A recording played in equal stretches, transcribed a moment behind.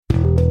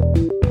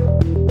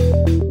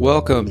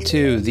Welcome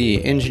to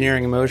the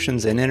Engineering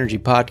Emotions and Energy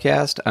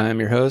Podcast. I'm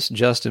your host,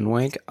 Justin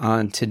Wink.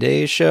 On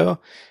today's show,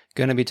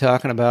 going to be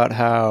talking about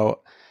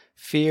how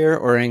fear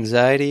or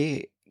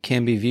anxiety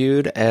can be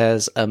viewed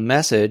as a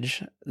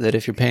message that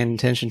if you're paying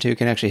attention to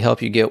can actually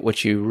help you get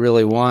what you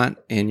really want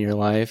in your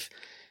life.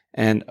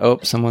 And I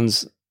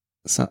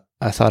thought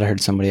I heard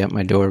somebody at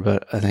my door,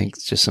 but I think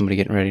it's just somebody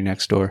getting ready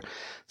next door.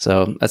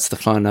 So that's the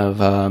fun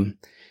of,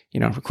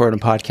 recording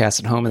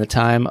podcasts at home in the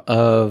time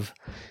of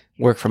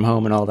work from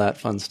home and all that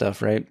fun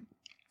stuff, right?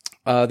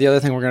 The other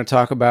thing we're going to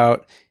talk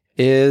about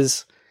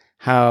is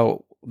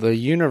how the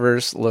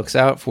universe looks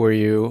out for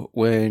you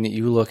when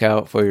you look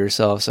out for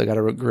yourself. So I got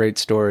a great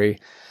story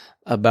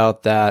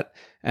about that.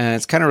 And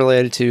it's kind of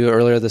related to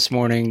earlier this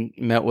morning,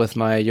 met with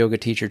my yoga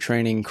teacher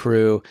training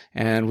crew,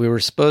 and we were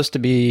supposed to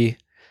be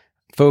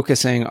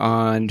focusing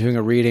on doing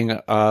a reading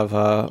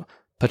of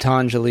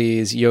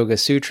Patanjali's Yoga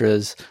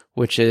Sutras,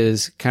 which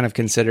is kind of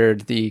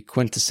considered the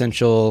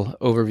quintessential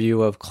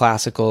overview of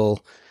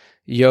classical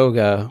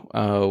yoga,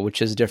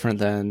 which is different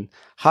than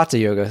Hatha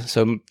yoga.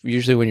 So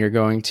usually when you're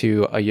going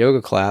to a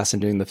yoga class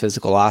and doing the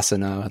physical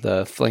asana,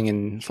 the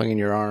flinging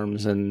your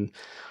arms and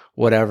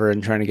whatever,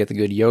 and trying to get the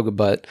good yoga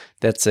butt,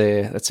 that's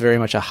very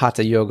much a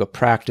Hatha yoga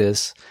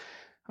practice.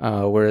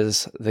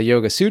 Whereas the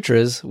Yoga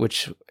Sutras,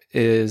 which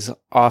is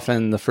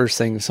often the first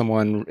thing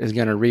someone is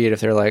going to read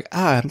if they're like,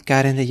 I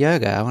got into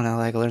yoga, I want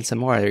to learn some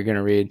more. They're going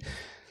to read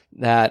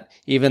that,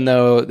 even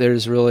though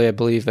there's really, I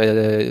believe,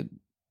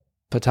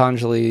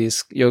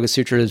 Patanjali's Yoga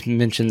Sutras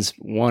mentions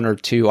one or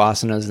two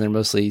asanas, and they're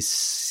mostly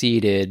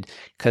seated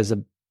because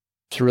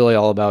it's really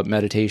all about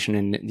meditation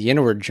and the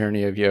inward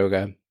journey of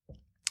yoga.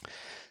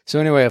 So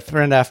anyway, a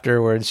friend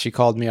afterwards, she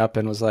called me up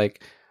and was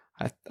like,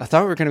 I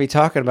thought we were going to be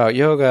talking about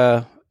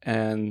yoga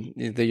and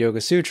the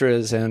Yoga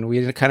Sutras, and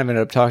we kind of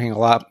ended up talking a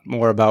lot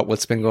more about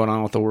what's been going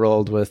on with the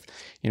world with,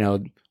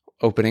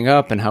 opening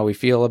up and how we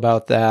feel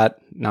about that,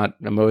 not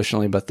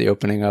emotionally, but the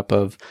opening up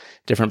of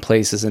different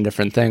places and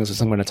different things,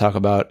 which I'm going to talk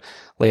about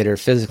later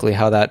physically,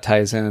 how that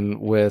ties in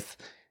with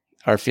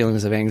our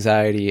feelings of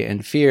anxiety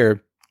and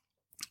fear.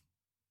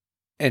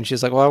 And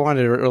she's like, well, I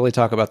wanted to really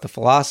talk about the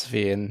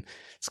philosophy. And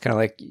it's kind of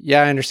like,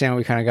 yeah, I understand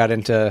we kind of got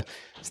into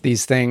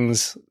these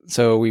things.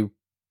 So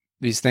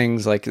these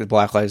things like the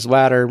Black Lives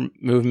Matter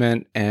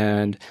movement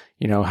and,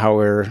 how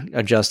we're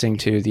adjusting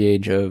to the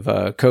age of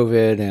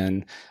COVID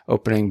and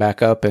opening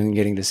back up and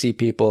getting to see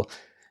people.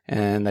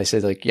 And I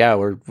said, yeah,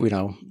 we're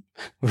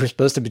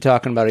supposed to be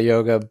talking about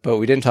yoga, but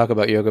we didn't talk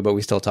about yoga, but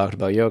we still talked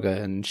about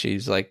yoga. And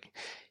she's like,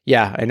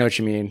 yeah, I know what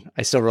you mean.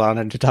 I still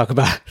wanted to talk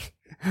about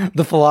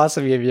the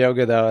philosophy of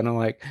yoga though. And I'm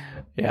like,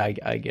 yeah,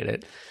 I get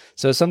it.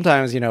 So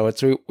sometimes,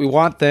 it's we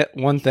want that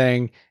one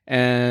thing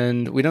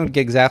and we don't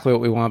get exactly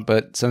what we want,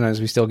 but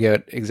sometimes we still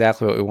get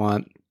exactly what we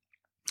want.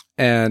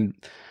 And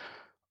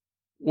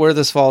where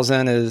this falls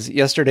in is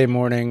yesterday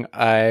morning,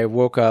 I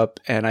woke up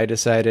and I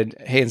decided,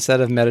 hey,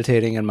 instead of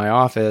meditating in my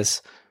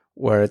office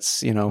where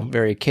it's,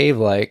 very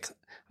cave-like,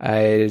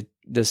 I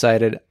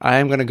decided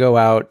I'm going to go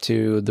out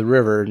to the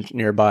river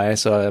nearby.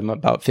 So I'm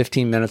about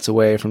 15 minutes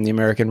away from the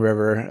American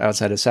River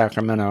outside of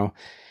Sacramento.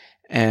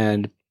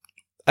 And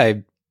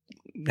I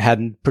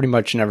hadn't pretty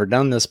much never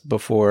done this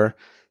before.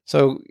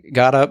 So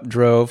got up,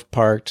 drove,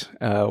 parked,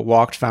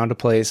 walked, found a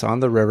place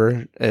on the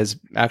river. Is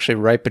actually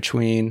right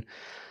between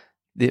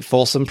the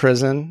Folsom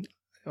Prison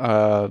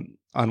on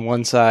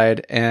one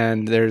side,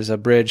 and there's a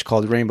bridge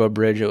called Rainbow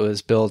Bridge. It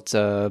was built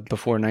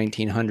before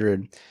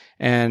 1900.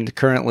 And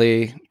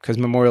currently, because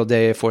Memorial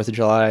Day, 4th of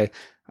July,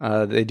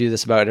 they do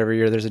this about every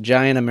year. There's a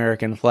giant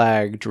American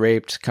flag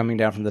draped coming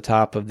down from the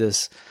top of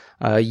this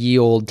ye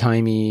old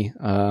timey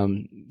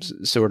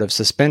sort of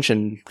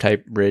suspension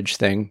type bridge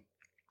thing.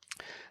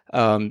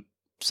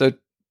 So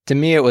to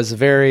me, it was a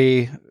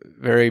very,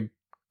 very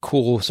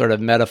cool sort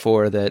of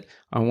metaphor that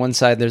on one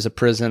side there's a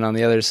prison, on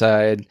the other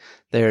side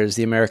there's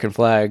the American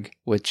flag,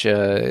 which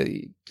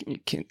to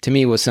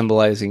me was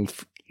symbolizing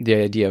the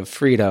idea of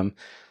freedom.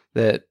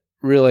 That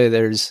really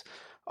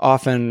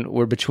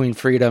we're between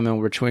freedom and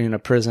we're between a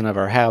prison of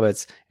our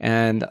habits.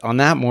 And on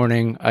that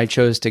morning, I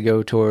chose to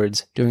go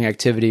towards doing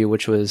activity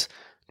which was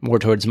more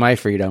towards my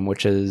freedom,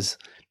 which is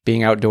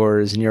being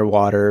outdoors near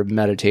water,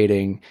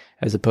 meditating,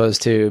 as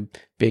opposed to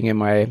being in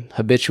my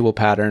habitual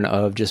pattern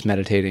of just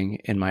meditating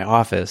in my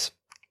office.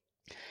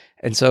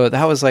 And so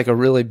that was like a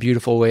really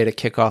beautiful way to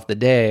kick off the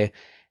day.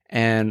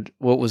 And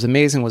what was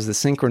amazing was the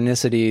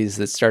synchronicities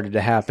that started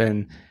to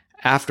happen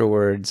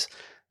afterwards,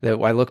 that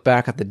I look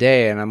back at the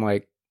day and I'm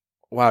like,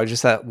 wow,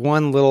 just that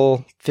one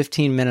little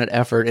 15-minute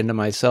effort into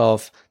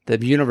myself, the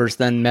universe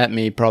then met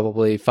me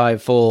probably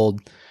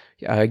fivefold,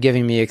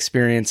 giving me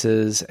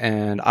experiences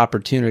and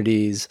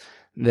opportunities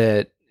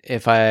that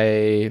if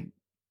I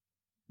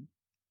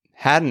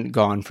hadn't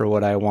gone for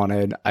what I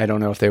wanted, I don't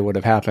know if they would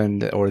have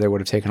happened or they would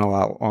have taken a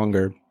lot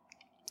longer.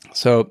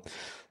 So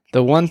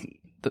the one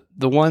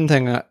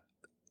thing that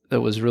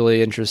was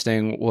really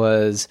interesting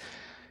was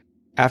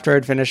after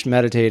I'd finished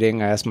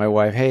meditating, I asked my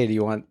wife, hey, do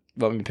you want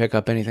me to pick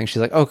up anything?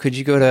 She's like, oh, could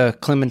you go to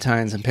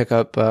Clementine's and pick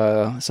up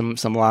some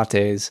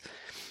lattes?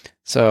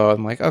 So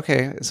I'm like,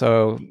 okay,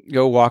 so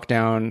go walk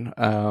down.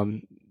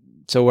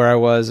 So where I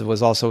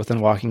was also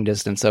within walking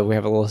distance. So we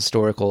have a little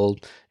historical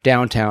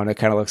downtown. It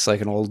kind of looks like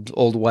an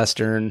old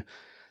Western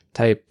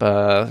type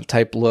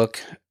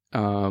look.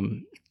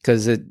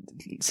 Because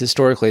it's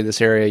historically, this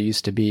area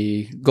used to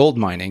be gold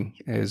mining.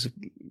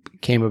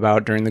 Came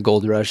about during the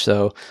gold rush.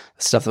 So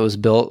the stuff that was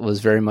built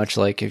was very much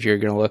like, if you're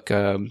going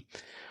to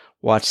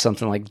watch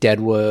something like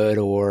Deadwood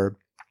or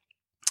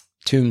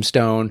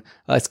Tombstone,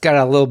 it's got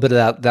a little bit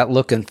of that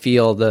look and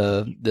feel.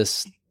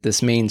 This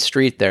main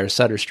street there,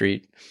 Sutter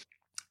Street,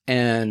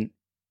 and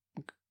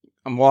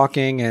I'm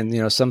walking,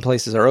 and some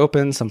places are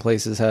open, some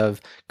places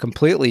have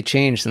completely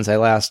changed since I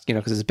last,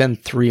 because it's been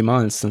 3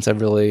 months since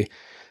I've really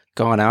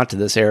gone out to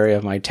this area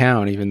of my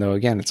town, even though,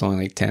 again, it's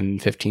only like 10,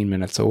 15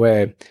 minutes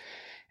away.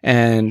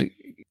 And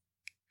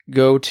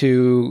go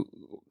to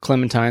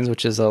Clementine's,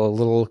 which is a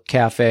little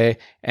cafe,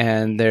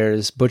 and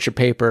there's butcher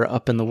paper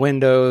up in the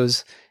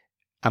windows.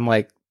 I'm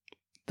like,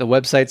 the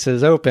website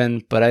says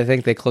open, but I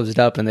think they closed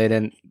up, and they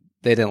didn't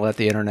let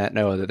the internet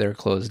know that they're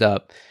closed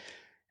up.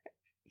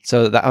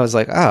 So I was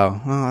like,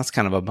 oh, well, that's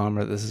kind of a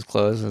bummer that this is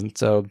closed. And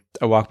so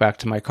I walk back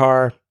to my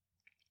car,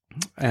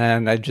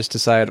 and I just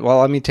decided, well,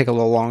 let me take a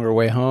little longer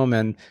way home,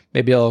 and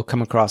maybe I'll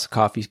come across a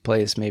coffee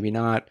place, maybe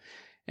not.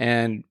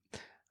 And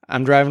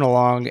I'm driving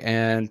along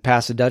and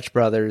past the Dutch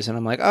Brothers, and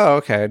I'm like, oh,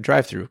 okay,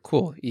 drive through,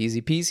 cool,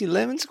 easy peasy,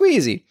 lemon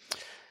squeezy.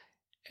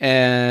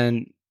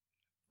 And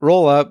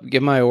roll up,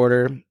 give my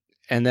order,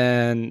 and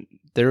then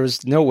there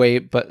was no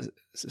wait, but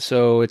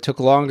so it took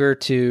longer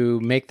to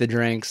make the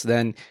drinks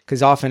than,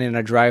 because often in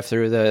a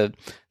drive-through,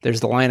 there's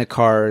the line of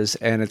cars,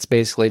 and it's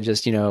basically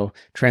just,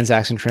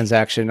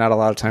 transaction, not a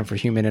lot of time for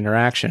human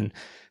interaction.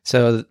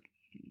 So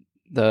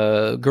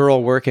the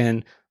girl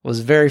working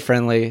was very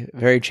friendly,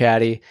 very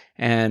chatty,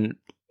 and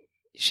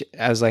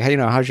I was like, hey,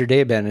 how's your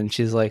day been? And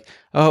she's like,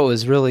 oh, it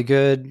was really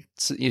good,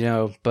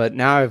 but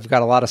now I've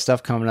got a lot of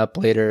stuff coming up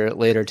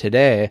later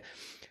today.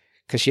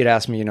 Because she had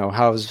asked me,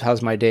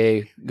 how's my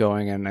day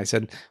going? And I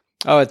said,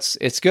 oh,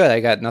 it's good. I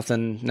got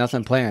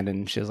nothing planned.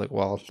 And she was like,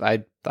 well,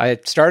 I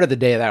started the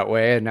day that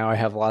way, and now I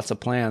have lots of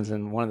plans.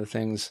 And one of the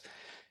things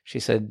she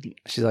said,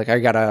 she's like, I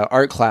got an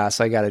art class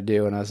I got to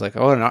do. And I was like,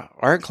 oh, an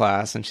art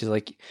class? And she's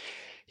like,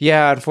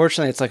 yeah,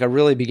 unfortunately, it's like a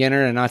really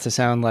beginner, and not to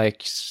sound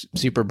like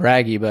super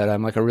braggy, but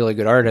I'm like a really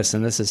good artist,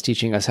 and this is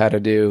teaching us how to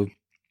do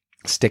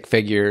stick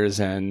figures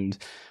and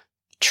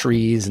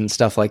trees and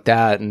stuff like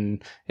that,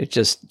 and it's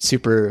just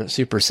super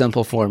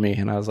simple for me.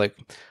 And I was like,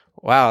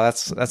 wow,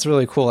 that's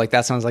really cool. Like,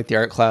 that sounds like the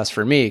art class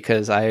for me,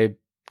 because I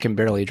can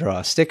barely draw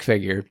a stick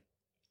figure.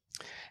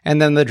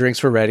 And then the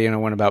drinks were ready, and I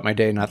went about my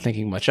day not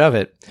thinking much of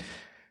it,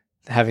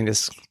 having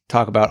this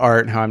talk about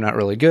art and how I'm not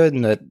really good,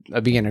 and that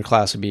a beginner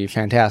class would be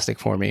fantastic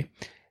for me.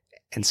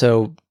 And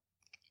so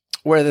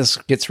where this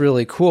gets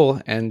really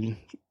cool, and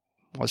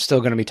we're still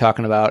going to be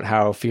talking about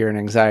how fear and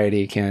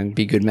anxiety can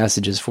be good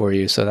messages for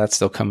you, so that's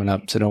still coming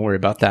up, so don't worry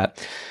about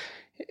that,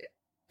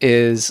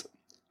 is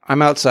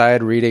I'm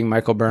outside reading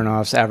Michael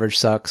Bernoff's Average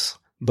Sucks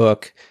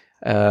book,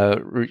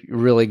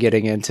 really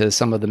getting into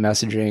some of the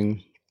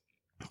messaging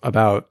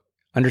about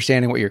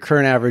understanding what your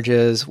current average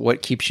is,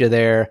 what keeps you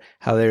there,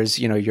 how there's,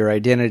 your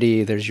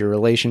identity, there's your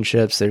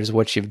relationships, there's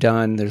what you've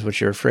done, there's what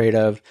you're afraid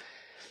of.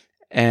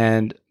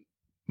 And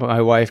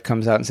my wife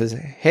comes out and says,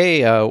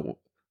 hey,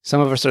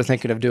 some of us are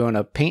thinking of doing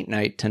a paint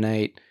night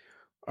tonight.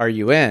 Are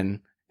you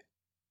in?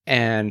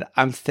 And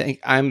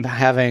I'm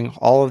having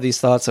all of these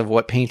thoughts of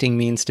what painting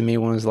means to me.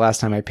 When was the last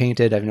time I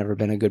painted? I've never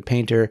been a good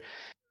painter,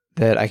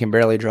 that I can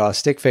barely draw a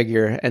stick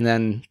figure. And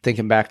then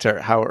thinking back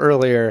to how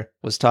earlier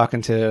was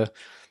talking to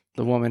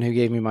the woman who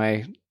gave me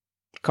my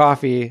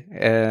coffee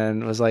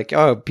and was like,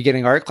 oh,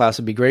 beginning art class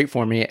would be great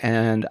for me.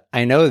 And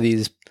I know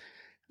these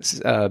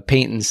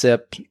paint and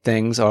sip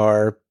things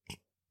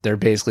they're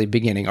basically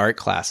beginning art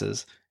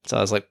classes. So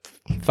I was like,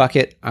 fuck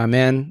it, I'm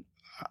in,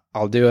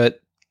 I'll do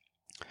it.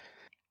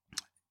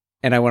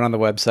 And I went on the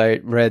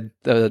website, read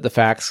the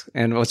facts.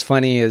 And what's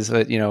funny is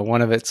that,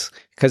 one of it's,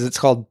 because it's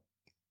called,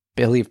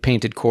 I believe,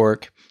 Painted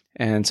Cork.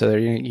 And so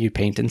you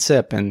paint and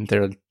sip. And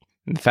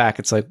in fact,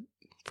 it's like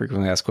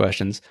frequently asked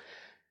questions.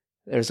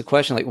 There's a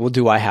question like, well,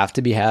 do I have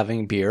to be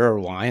having beer or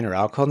wine or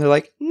alcohol? And they're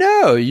like,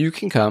 no, you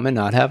can come and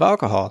not have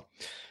alcohol.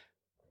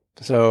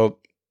 So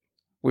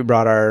we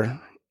brought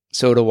our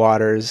soda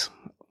waters.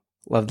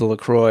 Love the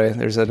LaCroix.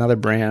 There's another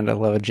brand. I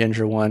love a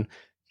ginger one.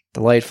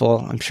 Delightful.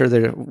 I'm sure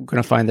they're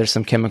going to find there's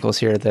some chemicals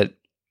here that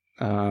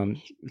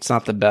it's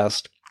not the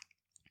best.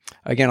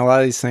 Again, a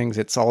lot of these things,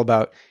 it's all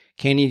about,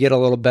 can you get a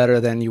little better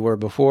than you were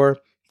before?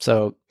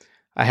 So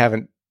I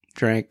haven't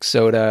drank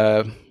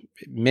soda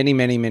many,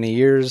 many, many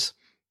years.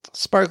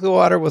 Sparkling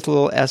water with a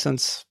little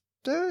essence,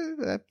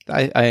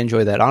 I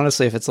enjoy that.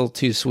 Honestly, if it's a little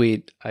too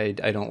sweet, I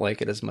don't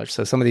like it as much.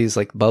 So some of these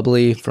like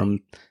bubbly from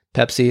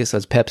Pepsi, so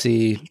it's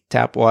Pepsi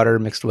tap water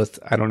mixed with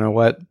I don't know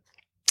what,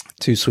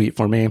 too sweet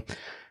for me.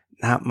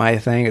 Not my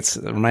thing. It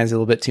reminds me a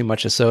little bit too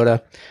much of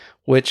soda,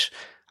 which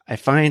I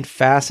find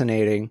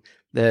fascinating,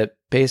 that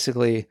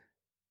basically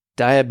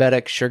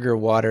diabetic sugar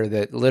water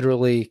that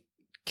literally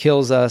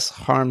kills us,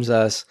 harms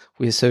us,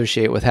 we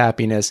associate with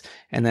happiness.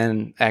 And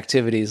then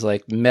activities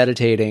like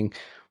meditating,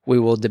 we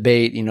will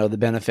debate, the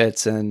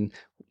benefits. And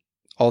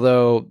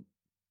although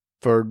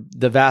for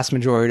the vast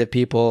majority of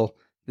people,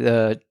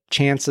 the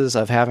chances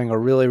of having a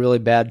really, really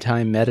bad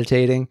time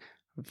meditating,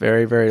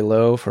 very, very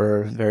low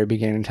for very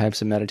beginning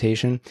types of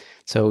meditation.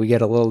 So we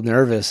get a little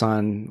nervous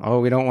on,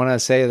 we don't want to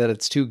say that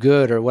it's too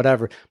good or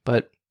whatever.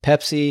 But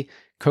Pepsi,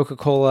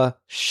 Coca-Cola,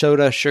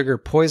 soda, sugar,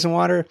 poison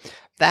water,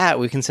 that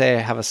we can say,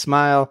 have a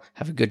smile,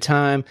 have a good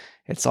time.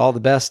 It's all the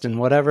best and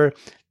whatever.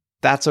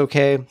 That's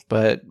okay.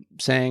 But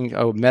saying,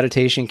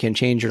 meditation can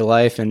change your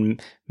life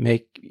and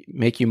make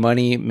you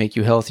money, make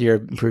you healthier,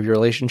 improve your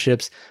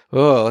relationships.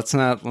 Let's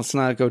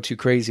not go too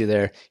crazy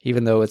there,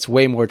 even though it's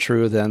way more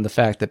true than the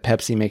fact that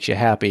Pepsi makes you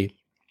happy.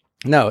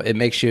 No, it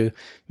makes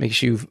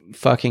you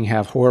fucking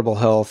have horrible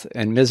health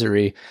and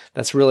misery.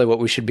 That's really what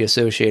we should be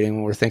associating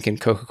when we're thinking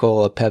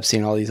Coca-Cola, Pepsi,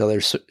 and all these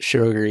other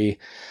sugary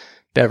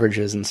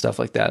beverages and stuff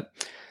like that.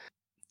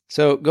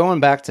 So going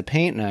back to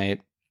paint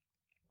night,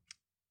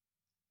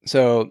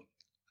 so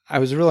I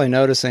was really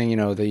noticing,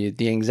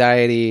 the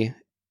anxiety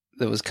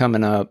that was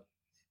coming up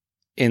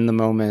in the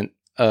moment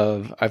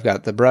of I've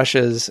got the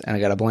brushes and I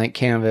got a blank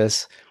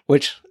canvas,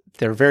 which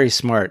they're very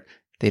smart.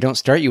 They don't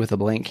start you with a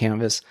blank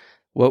canvas.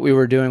 What we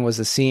were doing was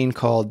a scene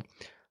called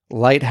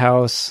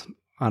Lighthouse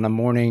on a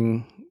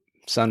Morning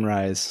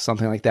Sunrise,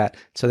 something like that.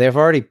 So they've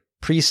already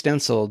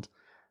pre-stenciled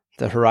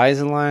the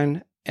horizon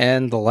line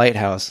and the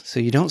lighthouse. So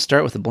you don't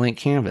start with a blank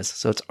canvas.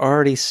 So it's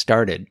already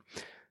started.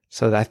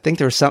 So I think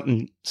there was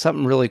something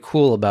really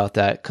cool about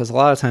that, because a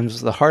lot of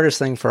times the hardest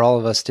thing for all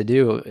of us to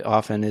do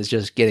often is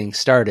just getting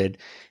started.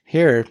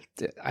 Here,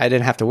 I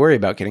didn't have to worry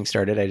about getting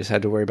started. I just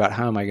had to worry about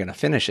how am I going to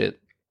finish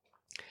it.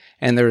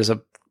 And there was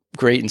a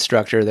great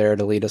instructor there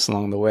to lead us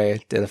along the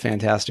way, did a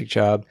fantastic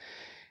job.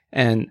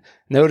 And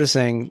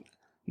noticing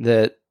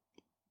that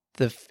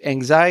the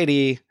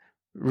anxiety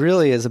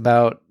really is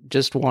about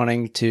just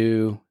wanting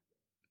to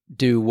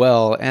do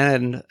well,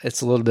 and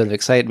it's a little bit of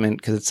excitement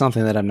because it's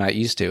something that I'm not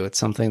used to. It's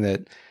something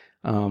that,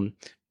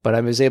 but I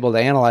was able to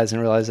analyze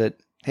and realize that,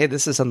 hey,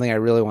 this is something I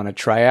really want to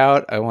try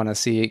out. I want to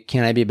see,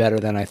 can I be better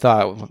than I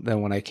thought than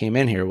when I came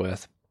in here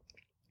with?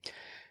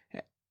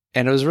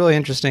 And it was really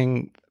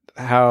interesting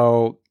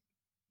how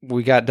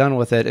we got done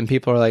with it, and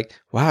people are like,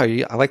 wow,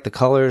 I like the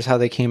colors, how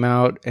they came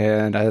out,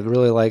 and I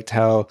really liked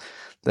how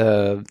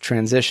the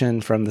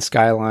transition from the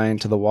skyline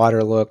to the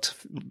water looked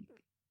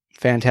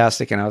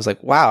fantastic. And I was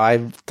like, wow,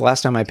 the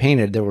last time I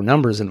painted, there were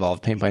numbers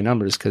involved, paint by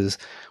numbers, because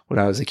when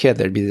I was a kid,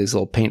 there'd be these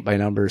little paint by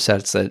number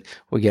sets that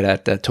we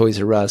get at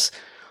Toys R Us,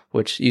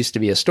 which used to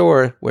be a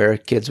store where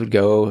kids would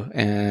go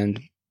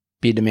and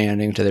be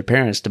demanding to their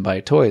parents to buy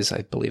toys.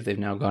 I believe they've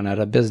now gone out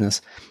of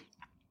business.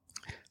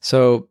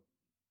 So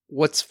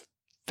what's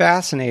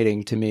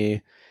fascinating to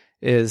me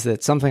is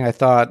that something I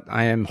thought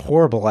I am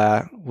horrible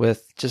at,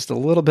 with just a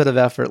little bit of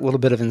effort, a little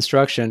bit of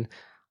instruction,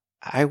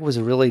 I was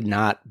really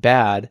not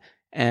bad.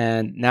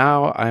 And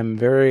now I'm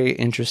very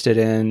interested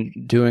in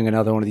doing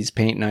another one of these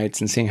paint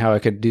nights and seeing how I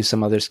could do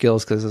some other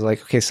skills, because it's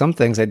like, okay, some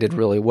things I did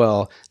really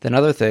well. Then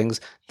other things,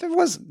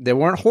 they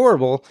weren't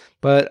horrible,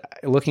 but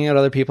looking at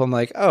other people, I'm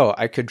like, oh,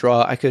 I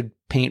could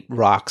paint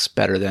rocks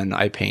better than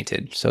I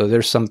painted.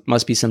 So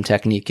must be some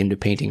technique into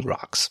painting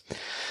rocks.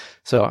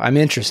 So I'm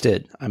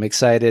interested. I'm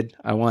excited.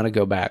 I want to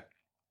go back.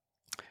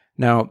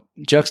 Now,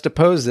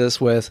 juxtapose this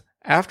with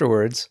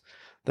afterwards,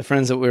 the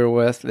friends that we were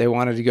with, they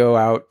wanted to go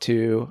out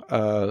to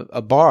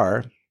a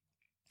bar,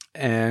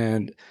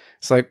 and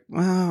it's like,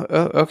 well,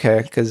 okay,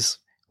 because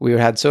we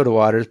had soda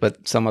waters,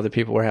 but some other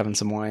people were having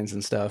some wines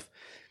and stuff.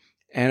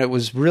 And it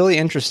was really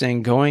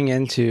interesting going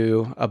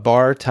into a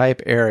bar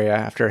type area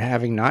after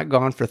having not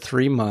gone for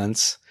 3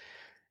 months.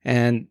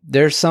 And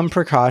there's some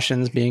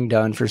precautions being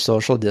done for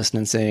social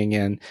distancing,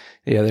 and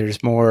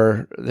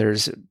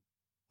there's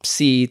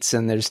seats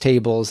and there's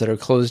tables that are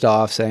closed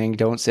off saying,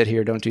 don't sit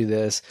here, don't do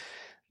this.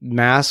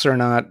 Masks are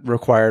not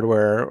required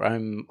where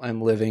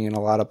I'm living in a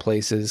lot of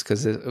places,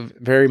 because it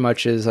very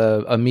much is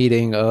a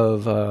meeting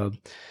of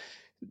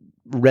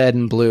red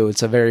and blue.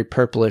 It's a very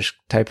purplish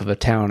type of a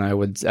town, I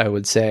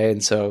would say.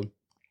 And so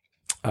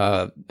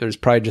there's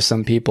probably just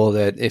some people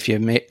that if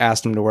you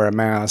asked them to wear a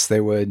mask,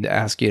 they would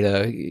ask you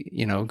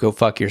to, go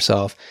fuck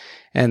yourself.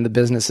 And the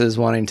businesses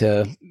wanting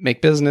to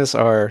make business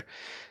are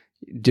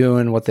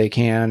doing what they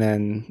can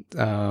and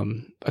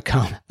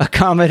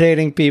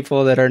accommodating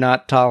people that are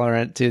not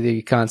tolerant to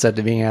the concept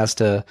of being asked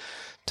to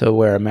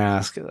wear a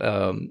mask,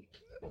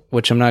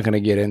 which I'm not going to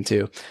get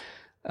into.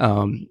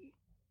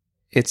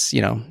 It's,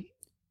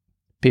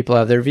 people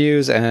have their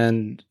views,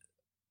 and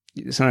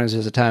sometimes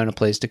there's a time and a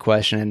place to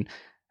question. And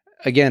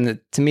again,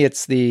 to me,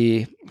 it's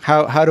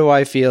how do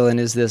I feel, and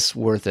is this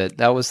worth it?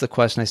 That was the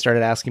question I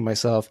started asking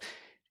myself.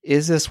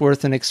 Is this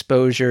worth an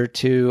exposure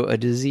to a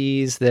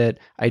disease that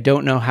I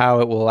don't know how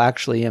it will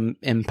actually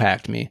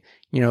impact me?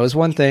 It was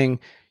one thing,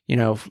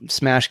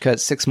 smash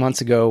cut 6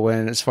 months ago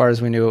when, as far as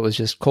we knew, it was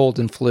just cold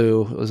and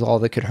flu. It was all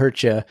that could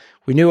hurt you.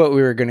 We knew what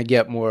we were going to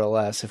get, more or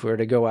less, if we were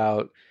to go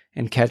out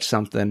and catch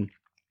something.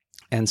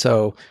 And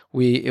so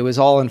it was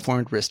all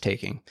informed risk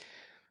taking.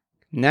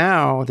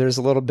 Now there's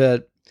a little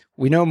bit,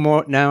 we know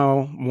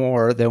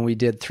more than we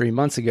did 3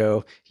 months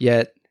ago,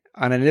 yet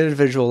on an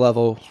individual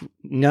level,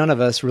 none of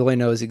us really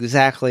knows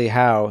exactly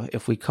how,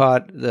 if we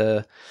caught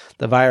the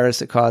virus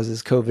that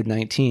causes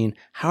COVID-19,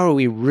 how are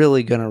we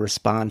really going to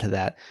respond to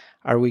that?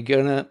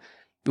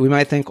 We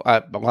might think,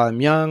 well,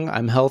 I'm young,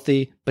 I'm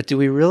healthy, but do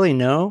we really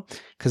know?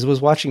 Because I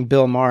was watching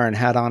Bill Maher and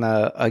had on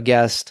a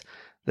guest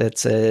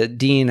that's a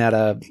dean at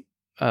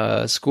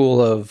a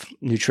school of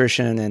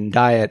nutrition and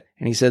diet,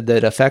 and he said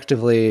that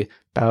effectively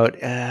about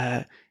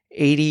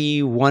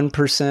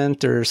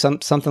 81% or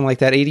something like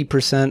that,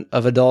 80%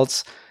 of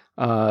adults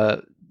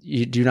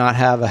you do not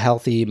have a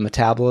healthy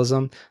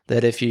metabolism.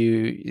 That if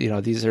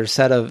these are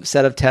set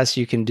of tests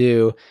you can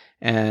do,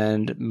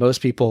 and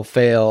most people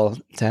fail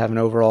to have an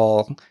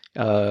overall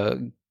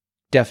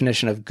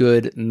definition of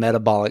good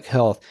metabolic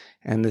health.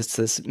 And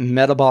this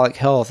metabolic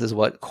health is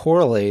what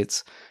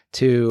correlates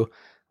to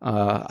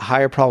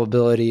higher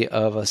probability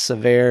of a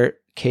severe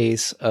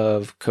case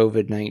of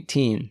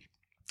COVID-19.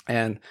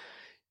 And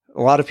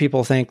a lot of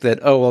people think that,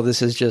 oh, well,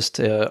 this is just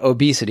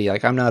obesity.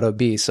 Like, I'm not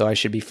obese, so I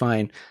should be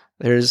fine.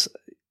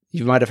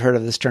 You might have heard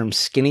of this term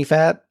skinny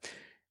fat,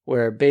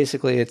 where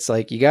basically it's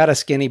like you got a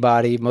skinny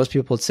body. Most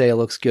people would say it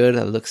looks good,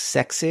 it looks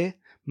sexy,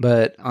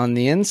 but on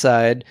the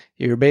inside,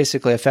 you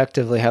basically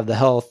effectively have the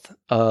health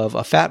of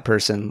a fat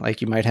person.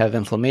 Like, you might have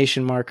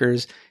inflammation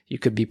markers, you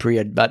could be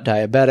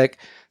pre-diabetic.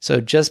 So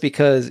just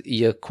because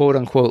you quote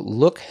unquote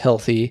look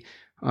healthy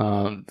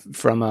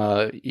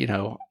from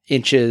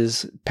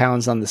inches,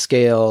 pounds on the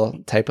scale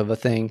type of a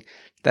thing,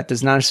 that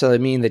does not necessarily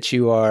mean that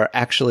you are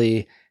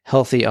actually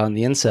healthy on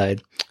the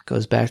inside.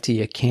 Goes back to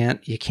you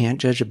can't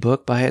judge a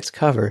book by its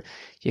cover.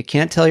 You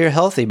can't tell you're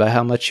healthy by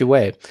how much you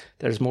weigh.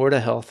 There's more to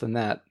health than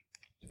that.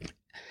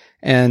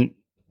 And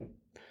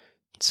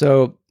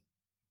so,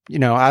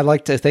 I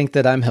like to think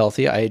that I'm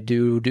healthy. I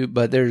do,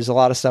 but there's a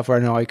lot of stuff where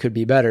I know I could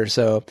be better.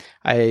 So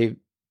I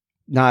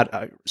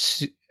not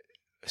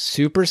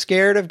super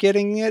scared of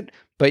getting it,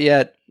 but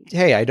yet,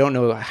 hey, I don't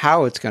know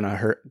how it's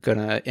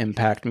gonna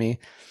impact me.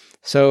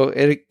 So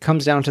it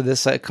comes down to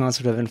this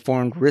concept of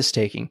informed risk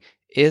taking.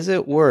 Is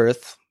it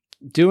worth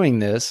doing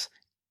this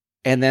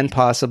and then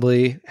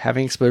possibly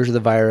having exposure to the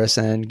virus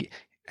and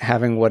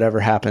having whatever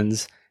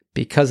happens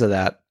because of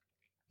that?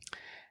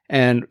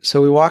 And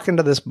so we walk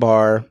into this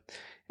bar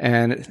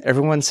and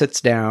everyone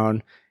sits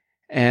down,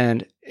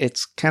 and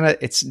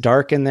it's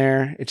dark in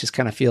there. It just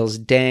kind of feels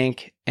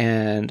dank,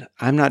 and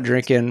I'm not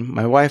drinking.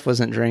 My wife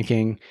wasn't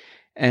drinking.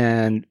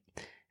 And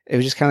it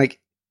was just kind of like,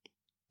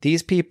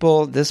 these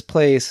people, this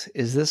place,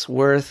 is this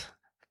worth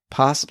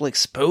possible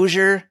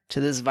exposure to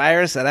this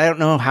virus that I don't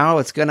know how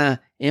it's going to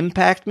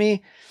impact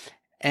me?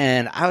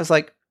 And I was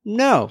like,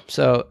 no.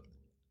 So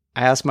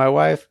I asked my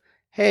wife,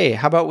 hey,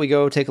 how about we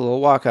go take a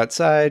little walk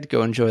outside,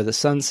 go enjoy the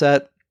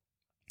sunset,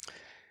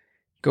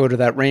 go to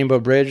that Rainbow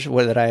Bridge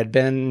that I had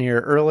been near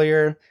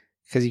earlier,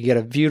 because you get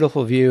a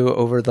beautiful view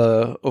over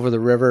the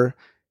river.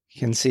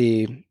 You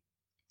can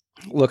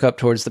look up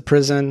towards the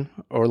prison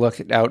or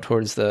look out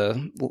towards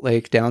the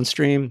lake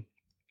downstream.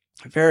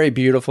 Very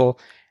beautiful.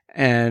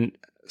 And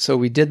so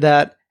we did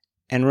that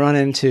and run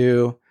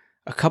into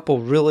a couple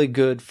really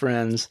good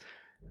friends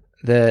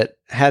that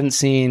hadn't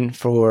seen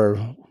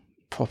for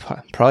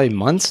probably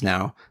months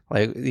now.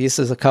 Like, this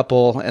is a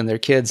couple and their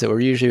kids that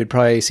would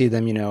probably see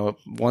them,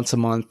 once a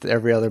month,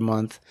 every other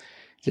month.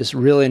 Just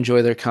really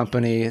enjoy their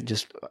company.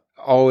 Just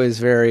always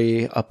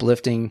very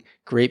uplifting,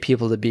 great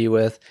people to be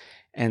with.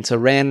 And so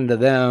ran into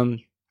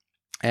them,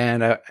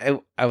 and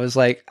I was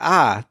like,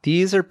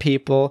 these are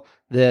people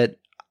that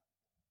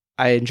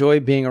I enjoy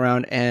being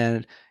around,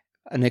 and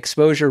an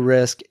exposure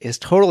risk is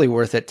totally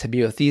worth it to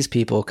be with these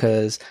people,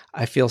 because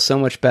I feel so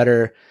much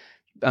better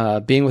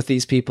being with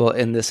these people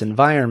in this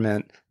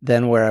environment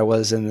than where I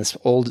was in this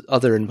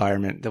other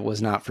environment that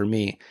was not for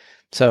me.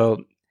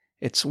 So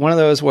it's one of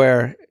those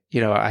where,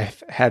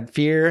 I've had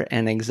fear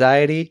and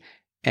anxiety,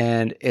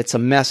 and it's a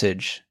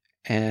message.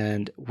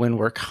 And when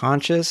we're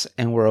conscious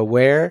and we're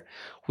aware,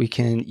 we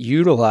can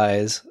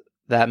utilize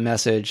that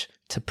message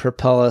to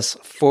propel us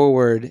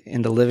forward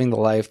into living the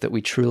life that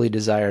we truly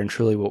desire and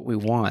truly what we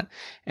want.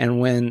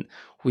 And when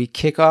we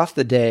kick off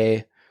the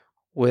day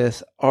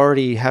with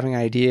already having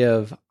an idea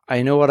of,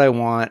 I know what I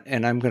want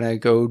and I'm going to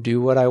go do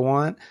what I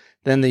want,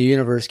 then the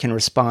universe can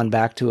respond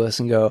back to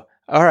us and go,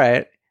 all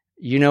right,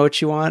 you know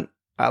what you want?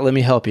 Let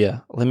me help you.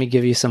 Let me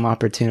give you some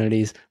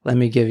opportunities. Let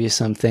me give you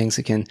some things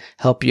that can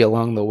help you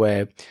along the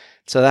way.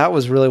 So that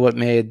was really what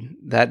made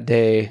that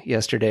day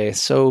yesterday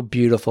so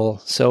beautiful,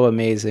 so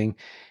amazing,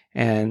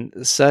 and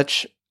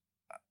such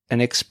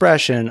an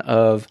expression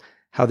of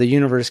how the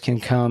universe can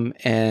come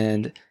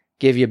and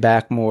give you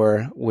back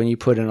more when you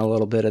put in a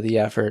little bit of the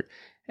effort.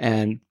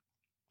 And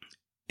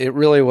it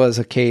really was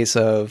a case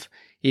of,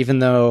 even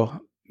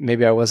though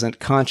maybe I wasn't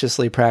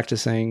consciously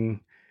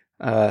practicing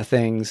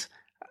things,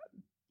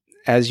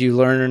 as you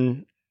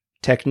learn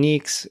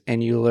techniques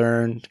and you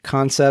learn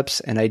concepts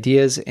and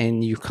ideas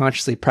and you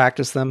consciously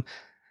practice them,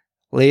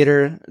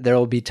 Later, there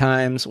will be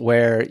times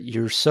where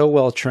you're so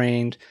well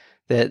trained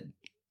that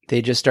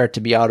they just start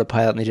to be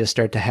autopilot and they just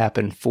start to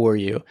happen for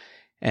you.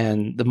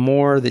 And the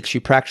more that you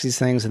practice these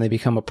things and they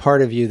become a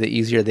part of you, the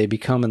easier they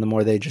become and the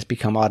more they just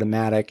become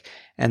automatic.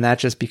 And that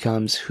just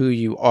becomes who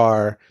you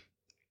are.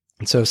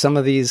 And so some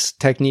of these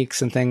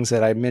techniques and things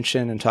that I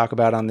mention and talk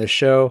about on this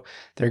show,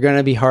 they're going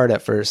to be hard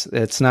at first.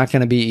 It's not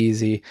going to be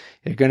easy.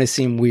 They're going to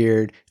seem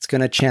weird. It's going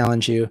to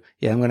challenge you.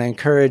 Yeah, I'm going to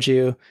encourage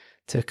you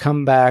to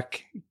come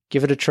back,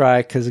 give it a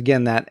try. Because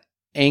again, that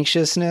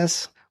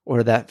anxiousness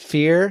or that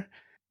fear,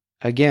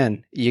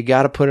 again, you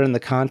got to put it in the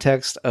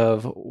context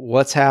of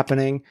what's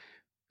happening.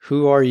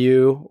 Who are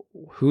you?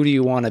 Who do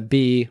you want to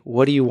be?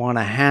 What do you want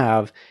to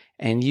have?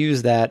 And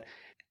use that,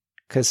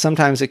 because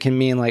sometimes it can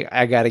mean like,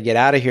 I got to get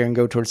out of here and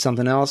go towards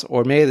something else.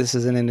 Or maybe this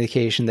is an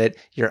indication that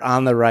you're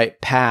on the right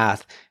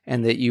path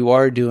and that you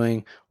are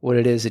doing what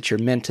it is that you're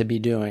meant to be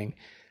doing.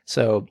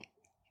 So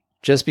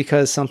just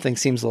because something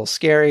seems a little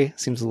scary,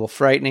 seems a little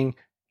frightening,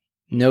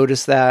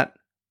 notice that,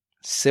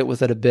 sit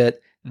with it a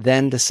bit,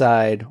 then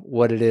decide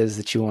what it is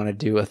that you want to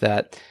do with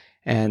that.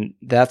 And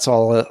that's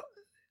all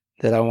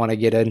that I want to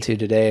get into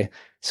today.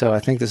 So I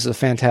think this is a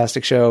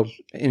fantastic show,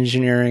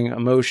 Engineering,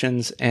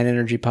 Emotions, and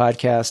Energy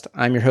podcast.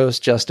 I'm your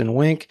host, Justin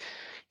Wink.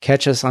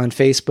 Catch us on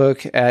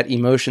Facebook at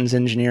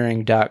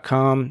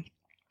emotionsengineering.com,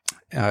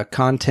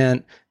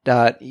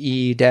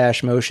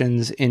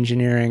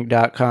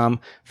 content.e-motionsengineering.com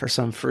for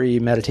some free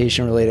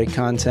meditation-related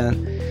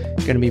content.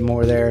 Going to be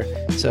more there.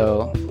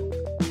 So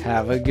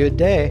have a good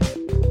day.